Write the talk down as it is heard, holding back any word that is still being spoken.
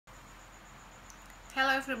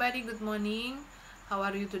Hello everybody, good morning. How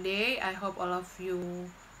are you today? I hope all of you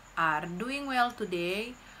are doing well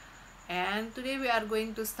today. And today we are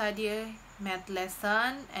going to study a math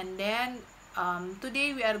lesson, and then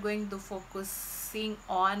today we are going to focusing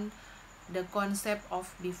on the concept of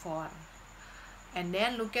before. And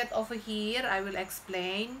then look at over here, I will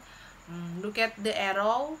explain. Look at the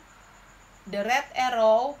arrow. The red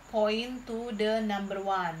arrow point to the number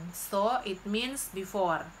 1, so it means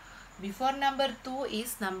before. Before number 2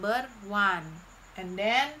 is number 1, and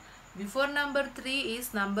then before number 3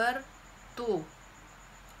 is number 2.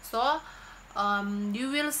 So you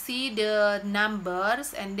will see the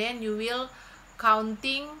numbers, and then you will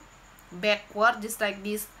counting backward just like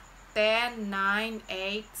this: 10, 9,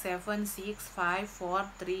 8, 7, 6, 5, 4,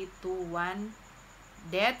 3, 2, 1.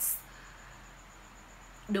 That's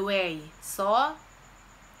the way. So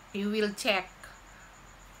you will check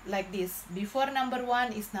like this: before number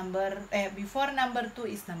 1 is before number 2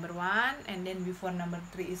 is number 1, and then before number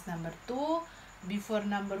 3 is number 2, before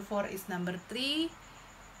number 4 is number 3,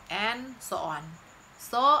 and so on.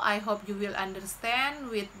 So I hope you will understand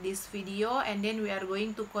with this video, and then we are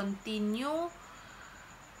going to continue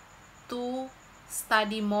to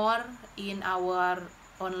study more in our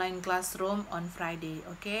online classroom on Friday.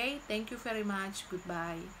 Okay, thank you very much.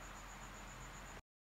 Goodbye.